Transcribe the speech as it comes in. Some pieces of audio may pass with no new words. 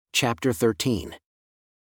Chapter 13.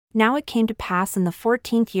 Now it came to pass in the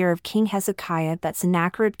 14th year of King Hezekiah that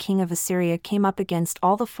Sennacherib king of Assyria came up against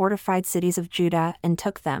all the fortified cities of Judah and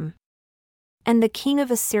took them. And the king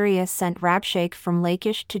of Assyria sent Rabshakeh from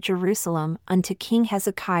Lachish to Jerusalem unto King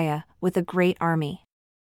Hezekiah with a great army.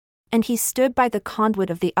 And he stood by the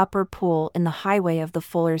conduit of the upper pool in the highway of the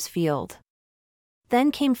fuller's field.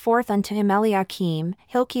 Then came forth unto him Eliakim,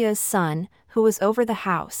 Hilkiah's son, who was over the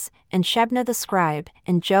house, and Shebna the scribe,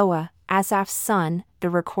 and Joah, Asaph's son, the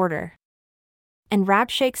recorder. And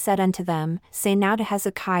Rabshakeh said unto them, Say now to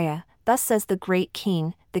Hezekiah, Thus says the great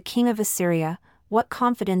king, the king of Assyria, What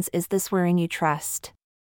confidence is this wherein you trust?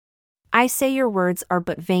 I say your words are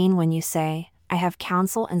but vain when you say, I have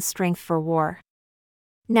counsel and strength for war.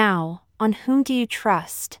 Now, on whom do you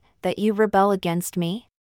trust, that you rebel against me?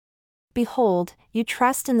 Behold, you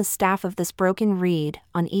trust in the staff of this broken reed,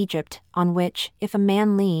 on Egypt, on which, if a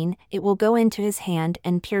man lean, it will go into his hand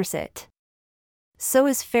and pierce it. So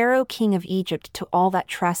is Pharaoh king of Egypt to all that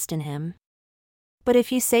trust in him. But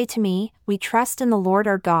if you say to me, We trust in the Lord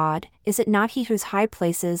our God, is it not he whose high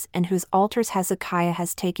places and whose altars Hezekiah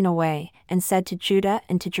has taken away, and said to Judah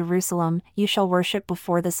and to Jerusalem, You shall worship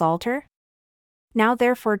before this altar? Now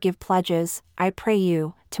therefore give pledges, I pray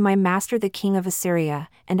you, to my master the king of Assyria,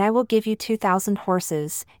 and I will give you 2,000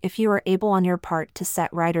 horses, if you are able on your part to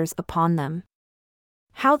set riders upon them.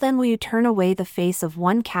 How then will you turn away the face of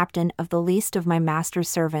one captain of the least of my master's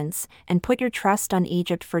servants, and put your trust on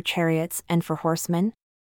Egypt for chariots and for horsemen?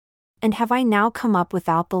 And have I now come up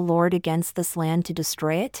without the Lord against this land to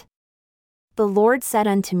destroy it? The Lord said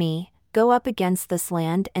unto me, Go up against this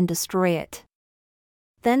land and destroy it.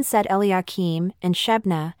 Then said Eliakim, and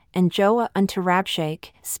Shebna, and Joah unto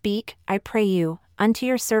Rabshakeh, Speak, I pray you, unto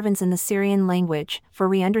your servants in the Syrian language, for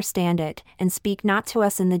we understand it, and speak not to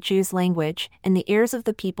us in the Jews' language, in the ears of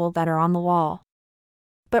the people that are on the wall.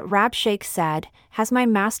 But Rabshakeh said, Has my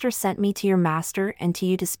master sent me to your master and to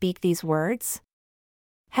you to speak these words?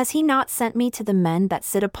 Has he not sent me to the men that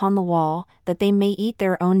sit upon the wall, that they may eat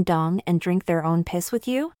their own dung and drink their own piss with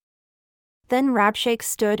you? Then Rabshakeh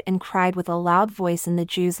stood and cried with a loud voice in the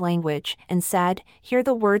Jews' language, and said, Hear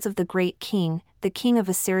the words of the great king, the king of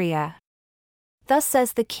Assyria. Thus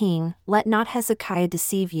says the king, Let not Hezekiah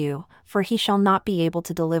deceive you, for he shall not be able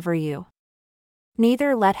to deliver you.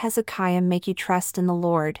 Neither let Hezekiah make you trust in the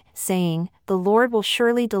Lord, saying, The Lord will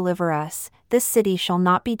surely deliver us, this city shall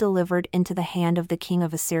not be delivered into the hand of the king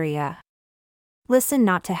of Assyria. Listen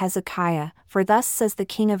not to Hezekiah, for thus says the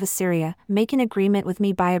king of Assyria, Make an agreement with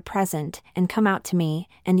me by a present, and come out to me,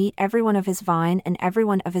 and eat every one of his vine and every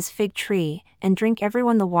one of his fig tree, and drink every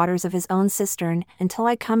one the waters of his own cistern, until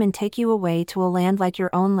I come and take you away to a land like your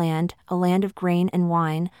own land, a land of grain and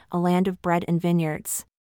wine, a land of bread and vineyards.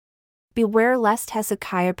 Beware lest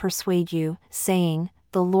Hezekiah persuade you, saying,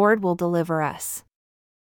 The Lord will deliver us.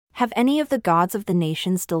 Have any of the gods of the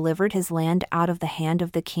nations delivered his land out of the hand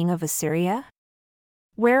of the king of Assyria?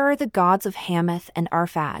 Where are the gods of Hamath and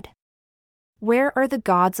Arphad? Where are the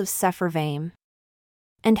gods of Sepharvaim?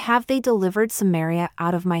 And have they delivered Samaria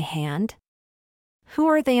out of my hand? Who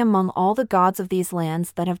are they among all the gods of these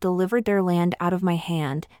lands that have delivered their land out of my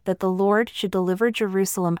hand, that the Lord should deliver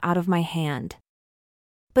Jerusalem out of my hand?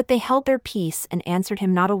 But they held their peace and answered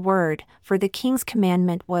him not a word, for the king's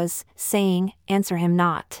commandment was, saying, Answer him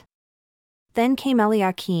not. Then came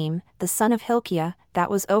Eliakim, the son of Hilkiah, that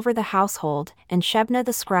was over the household, and Shebna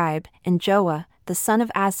the scribe, and Joah, the son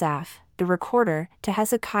of Asaph, the recorder, to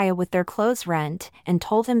Hezekiah with their clothes rent, and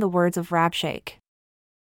told him the words of Rabshakeh.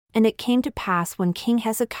 And it came to pass when King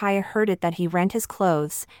Hezekiah heard it that he rent his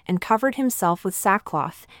clothes, and covered himself with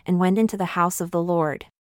sackcloth, and went into the house of the Lord.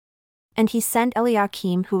 And he sent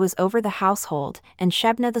Eliakim who was over the household, and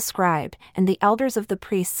Shebna the scribe, and the elders of the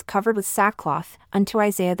priests covered with sackcloth, unto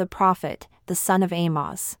Isaiah the prophet, the son of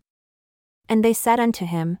Amoz. And they said unto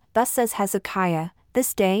him, Thus says Hezekiah,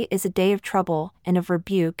 This day is a day of trouble, and of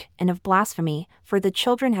rebuke, and of blasphemy, for the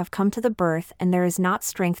children have come to the birth, and there is not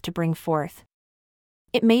strength to bring forth.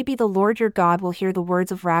 It may be the Lord your God will hear the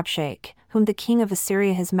words of Rabshakeh, whom the king of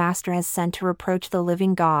Assyria his master has sent to reproach the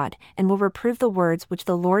living God, and will reprove the words which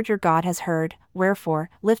the Lord your God has heard, wherefore,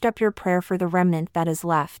 lift up your prayer for the remnant that is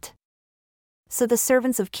left. So the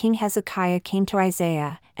servants of King Hezekiah came to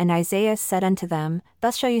Isaiah, and Isaiah said unto them,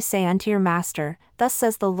 Thus shall you say unto your master, Thus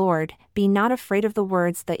says the Lord, Be not afraid of the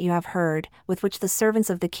words that you have heard, with which the servants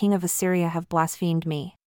of the king of Assyria have blasphemed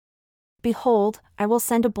me. Behold, I will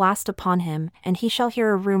send a blast upon him, and he shall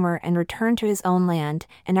hear a rumor and return to his own land,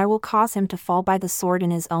 and I will cause him to fall by the sword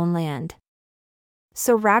in his own land.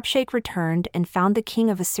 So Rabshakeh returned and found the king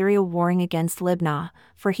of Assyria warring against Libnah,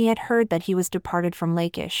 for he had heard that he was departed from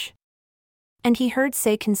Lachish. And he heard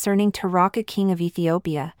say concerning Tirhakah king of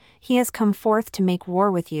Ethiopia, he has come forth to make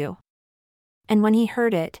war with you. And when he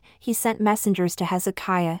heard it, he sent messengers to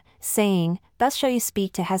Hezekiah, saying, Thus shall you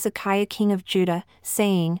speak to Hezekiah king of Judah,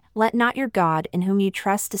 saying, Let not your God in whom you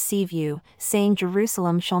trust deceive you, saying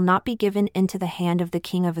Jerusalem shall not be given into the hand of the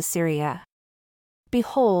king of Assyria.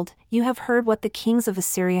 Behold, you have heard what the kings of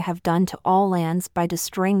Assyria have done to all lands by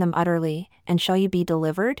destroying them utterly, and shall you be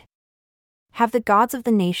delivered? Have the gods of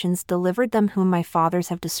the nations delivered them whom my fathers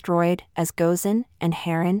have destroyed, as Gozan, and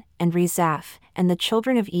Haran, and Rezeph, and the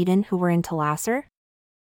children of Eden who were in Telassar?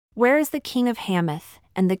 Where is the king of Hamath,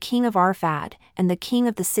 and the king of Arphad, and the king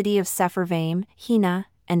of the city of Sepharvaim, Hena,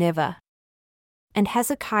 and Ivah? And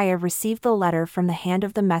Hezekiah received the letter from the hand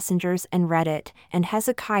of the messengers and read it, and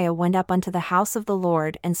Hezekiah went up unto the house of the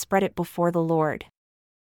Lord and spread it before the Lord.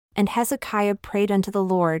 And Hezekiah prayed unto the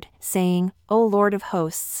Lord, saying, O Lord of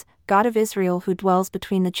hosts, God of Israel who dwells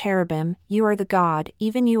between the cherubim, you are the God,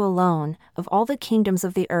 even you alone, of all the kingdoms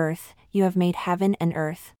of the earth, you have made heaven and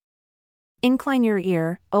earth. Incline your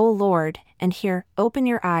ear, O Lord, and hear, open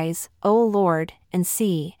your eyes, O Lord, and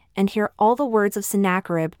see, and hear all the words of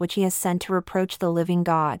Sennacherib which he has sent to reproach the living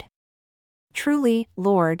God. Truly,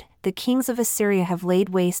 Lord, the kings of Assyria have laid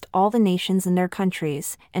waste all the nations in their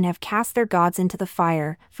countries, and have cast their gods into the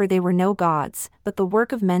fire, for they were no gods, but the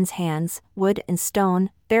work of men's hands, wood and stone,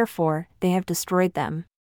 therefore, they have destroyed them.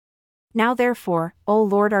 Now therefore, O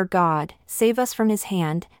Lord our God, save us from his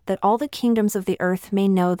hand, that all the kingdoms of the earth may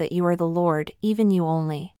know that you are the Lord, even you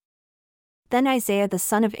only. Then Isaiah the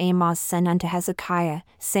son of Amoz sent unto Hezekiah,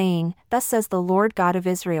 saying, Thus says the Lord God of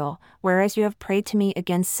Israel, whereas you have prayed to me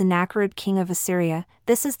against Sennacherib king of Assyria,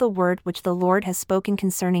 this is the word which the Lord has spoken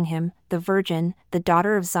concerning him, the virgin, the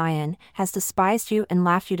daughter of Zion, has despised you and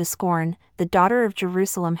laughed you to scorn, the daughter of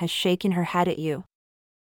Jerusalem has shaken her head at you.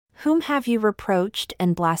 Whom have you reproached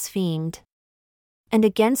and blasphemed? And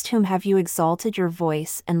against whom have you exalted your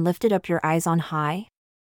voice and lifted up your eyes on high?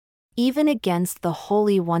 Even against the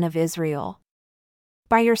Holy One of Israel.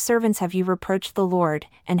 By your servants have you reproached the Lord,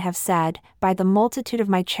 and have said, By the multitude of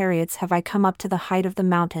my chariots have I come up to the height of the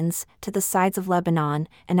mountains, to the sides of Lebanon,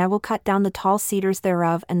 and I will cut down the tall cedars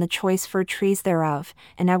thereof and the choice fir trees thereof,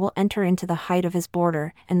 and I will enter into the height of his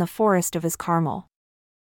border, and the forest of his Carmel.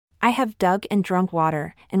 I have dug and drunk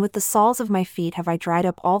water, and with the soles of my feet have I dried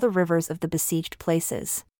up all the rivers of the besieged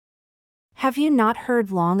places. Have you not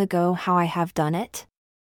heard long ago how I have done it?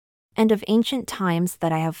 And of ancient times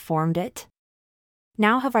that I have formed it?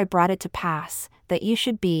 Now have I brought it to pass, that you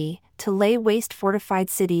should be, to lay waste fortified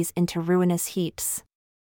cities into ruinous heaps.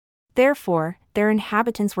 Therefore, their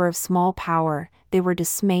inhabitants were of small power, they were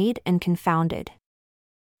dismayed and confounded.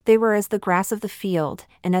 They were as the grass of the field,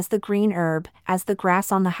 and as the green herb, as the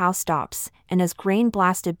grass on the housetops, and as grain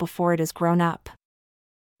blasted before it is grown up.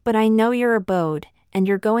 But I know your abode, and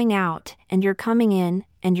your going out, and your coming in,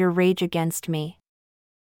 and your rage against me.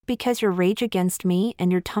 Because your rage against me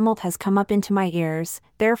and your tumult has come up into my ears,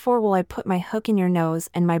 therefore will I put my hook in your nose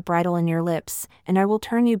and my bridle in your lips, and I will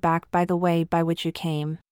turn you back by the way by which you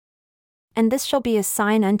came. And this shall be a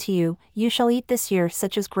sign unto you, you shall eat this year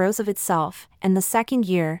such as grows of itself, and the second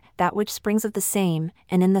year, that which springs of the same,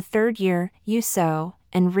 and in the third year, you sow,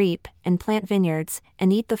 and reap, and plant vineyards,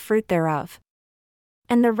 and eat the fruit thereof.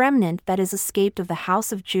 And the remnant that is escaped of the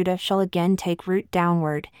house of Judah shall again take root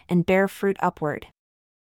downward, and bear fruit upward.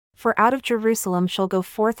 For out of Jerusalem shall go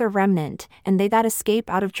forth a remnant, and they that escape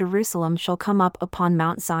out of Jerusalem shall come up upon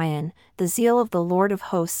Mount Zion, the zeal of the Lord of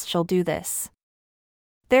hosts shall do this.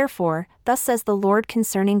 Therefore, thus says the Lord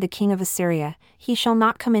concerning the king of Assyria, he shall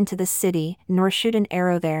not come into this city, nor shoot an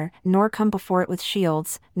arrow there, nor come before it with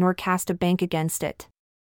shields, nor cast a bank against it.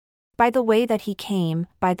 By the way that he came,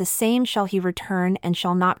 by the same shall he return and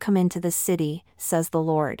shall not come into this city, says the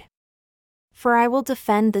Lord. For I will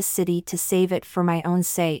defend this city to save it for my own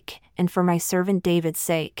sake, and for my servant David's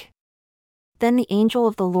sake. Then the angel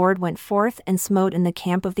of the Lord went forth and smote in the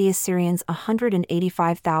camp of the Assyrians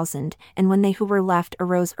 185,000, and when they who were left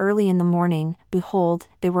arose early in the morning, behold,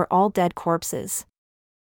 they were all dead corpses.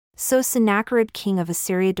 So Sennacherib king of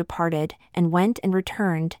Assyria departed, and went and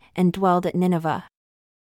returned, and dwelled at Nineveh.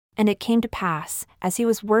 And it came to pass, as he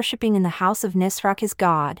was worshipping in the house of Nisroch his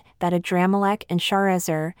god, that Adramelech and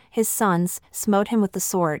Sharezer, his sons, smote him with the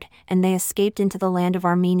sword, and they escaped into the land of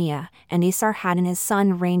Armenia, and Esarhaddon his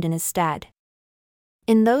son reigned in his stead.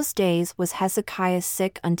 In those days was Hezekiah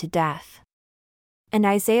sick unto death. And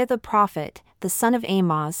Isaiah the prophet, the son of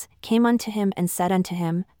Amoz, came unto him and said unto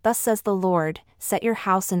him, Thus says the Lord, Set your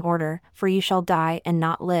house in order, for you shall die and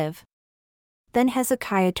not live. Then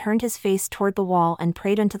Hezekiah turned his face toward the wall and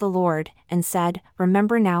prayed unto the Lord, and said,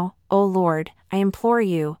 Remember now, O Lord, I implore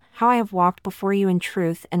you, how I have walked before you in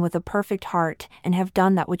truth and with a perfect heart, and have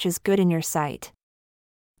done that which is good in your sight."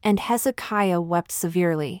 And Hezekiah wept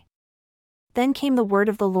severely. Then came the word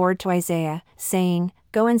of the Lord to Isaiah, saying,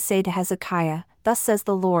 "Go and say to Hezekiah, Thus says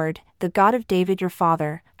the Lord, the God of David your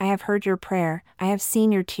father, I have heard your prayer, I have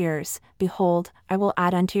seen your tears, behold, I will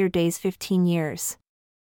add unto your days 15 years.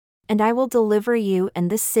 And I will deliver you and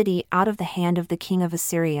this city out of the hand of the king of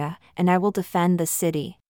Assyria, and I will defend this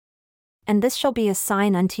city. And this shall be a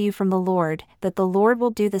sign unto you from the Lord, that the Lord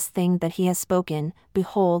will do this thing that he has spoken.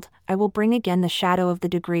 Behold, I will bring again the shadow of the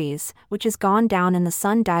degrees, which is gone down in the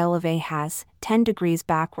sundial of Ahaz, 10 degrees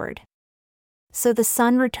backward." So the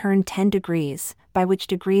sun returned 10 degrees, by which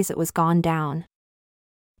degrees it was gone down.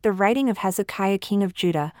 The writing of Hezekiah king of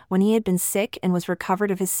Judah, when he had been sick and was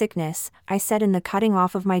recovered of his sickness, I said, in the cutting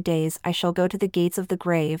off of my days I shall go to the gates of the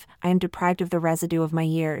grave, I am deprived of the residue of my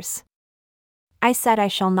years. I said, I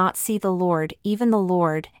shall not see the Lord, even the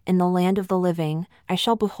Lord, in the land of the living, I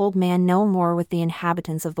shall behold man no more with the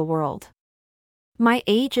inhabitants of the world. My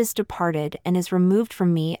age is departed and is removed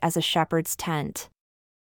from me as a shepherd's tent.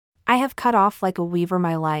 I have cut off like a weaver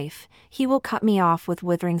my life, he will cut me off with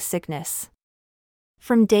withering sickness.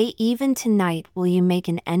 From day even to night will you make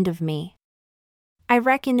an end of me. I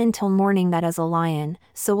reckon until morning that as a lion,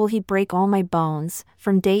 so will he break all my bones,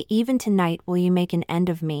 from day even to night will you make an end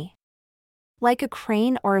of me. Like a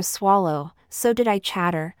crane or a swallow, so did I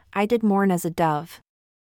chatter, I did mourn as a dove.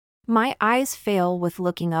 My eyes fail with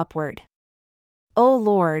looking upward. O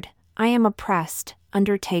Lord, I am oppressed,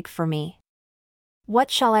 undertake for me.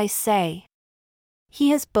 What shall I say?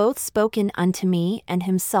 He has both spoken unto me and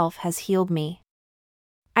himself has healed me.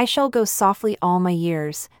 I shall go softly all my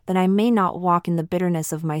years, that I may not walk in the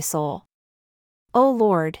bitterness of my soul. O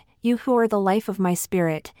Lord, you who are the life of my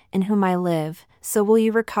spirit, in whom I live, so will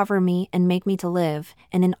you recover me and make me to live,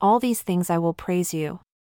 and in all these things I will praise you.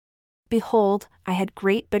 Behold, I had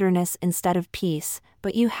great bitterness instead of peace,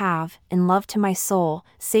 but you have, in love to my soul,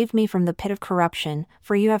 saved me from the pit of corruption,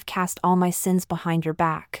 for you have cast all my sins behind your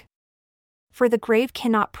back. For the grave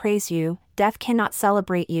cannot praise you, death cannot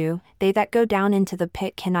celebrate you, they that go down into the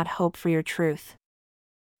pit cannot hope for your truth.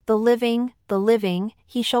 The living,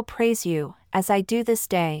 he shall praise you, as I do this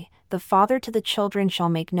day, the father to the children shall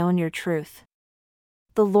make known your truth.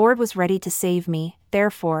 The Lord was ready to save me,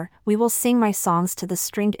 therefore, we will sing my songs to the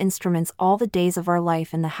stringed instruments all the days of our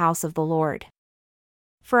life in the house of the Lord.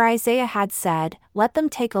 For Isaiah had said, Let them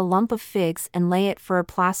take a lump of figs and lay it for a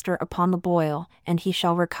plaster upon the boil, and he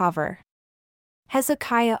shall recover.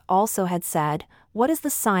 Hezekiah also had said, What is the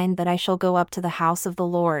sign that I shall go up to the house of the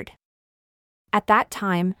Lord? At that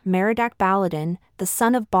time, Merodach-Baladan, the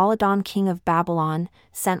son of Baladan king of Babylon,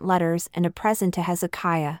 sent letters and a present to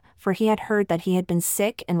Hezekiah, for he had heard that he had been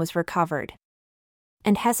sick and was recovered.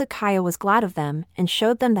 And Hezekiah was glad of them, and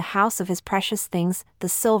showed them the house of his precious things, the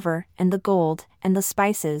silver, and the gold, and the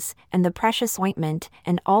spices, and the precious ointment,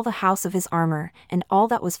 and all the house of his armor, and all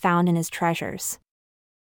that was found in his treasures.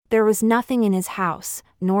 There was nothing in his house,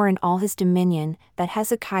 nor in all his dominion, that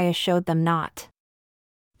Hezekiah showed them not.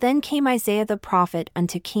 Then came Isaiah the prophet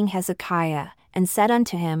unto King Hezekiah, and said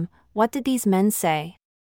unto him, What did these men say?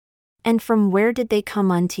 And from where did they come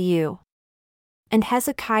unto you? And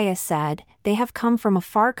Hezekiah said, They have come from a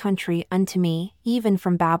far country unto me, even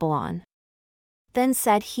from Babylon. Then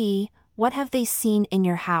said he, What have they seen in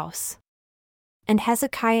your house? And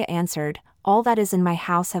Hezekiah answered, All that is in my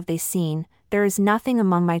house have they seen, there is nothing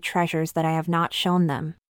among my treasures that I have not shown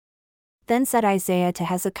them. Then said Isaiah to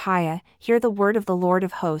Hezekiah, Hear the word of the Lord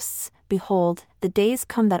of hosts, Behold, the days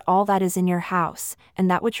come that all that is in your house,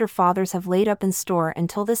 and that which your fathers have laid up in store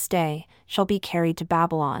until this day, shall be carried to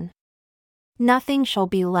Babylon. Nothing shall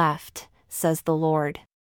be left, says the Lord.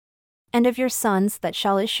 And of your sons that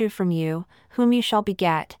shall issue from you, whom you shall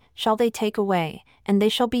beget, shall they take away, and they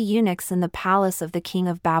shall be eunuchs in the palace of the king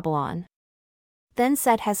of Babylon. Then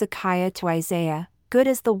said Hezekiah to Isaiah, Good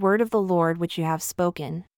is the word of the Lord which you have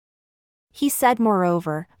spoken. He said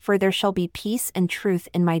moreover, For there shall be peace and truth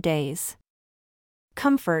in my days.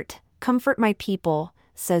 Comfort my people,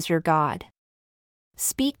 says your God.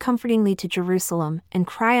 Speak comfortingly to Jerusalem, and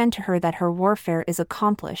cry unto her that her warfare is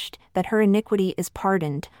accomplished, that her iniquity is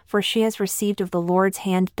pardoned, for she has received of the Lord's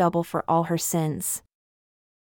hand double for all her sins.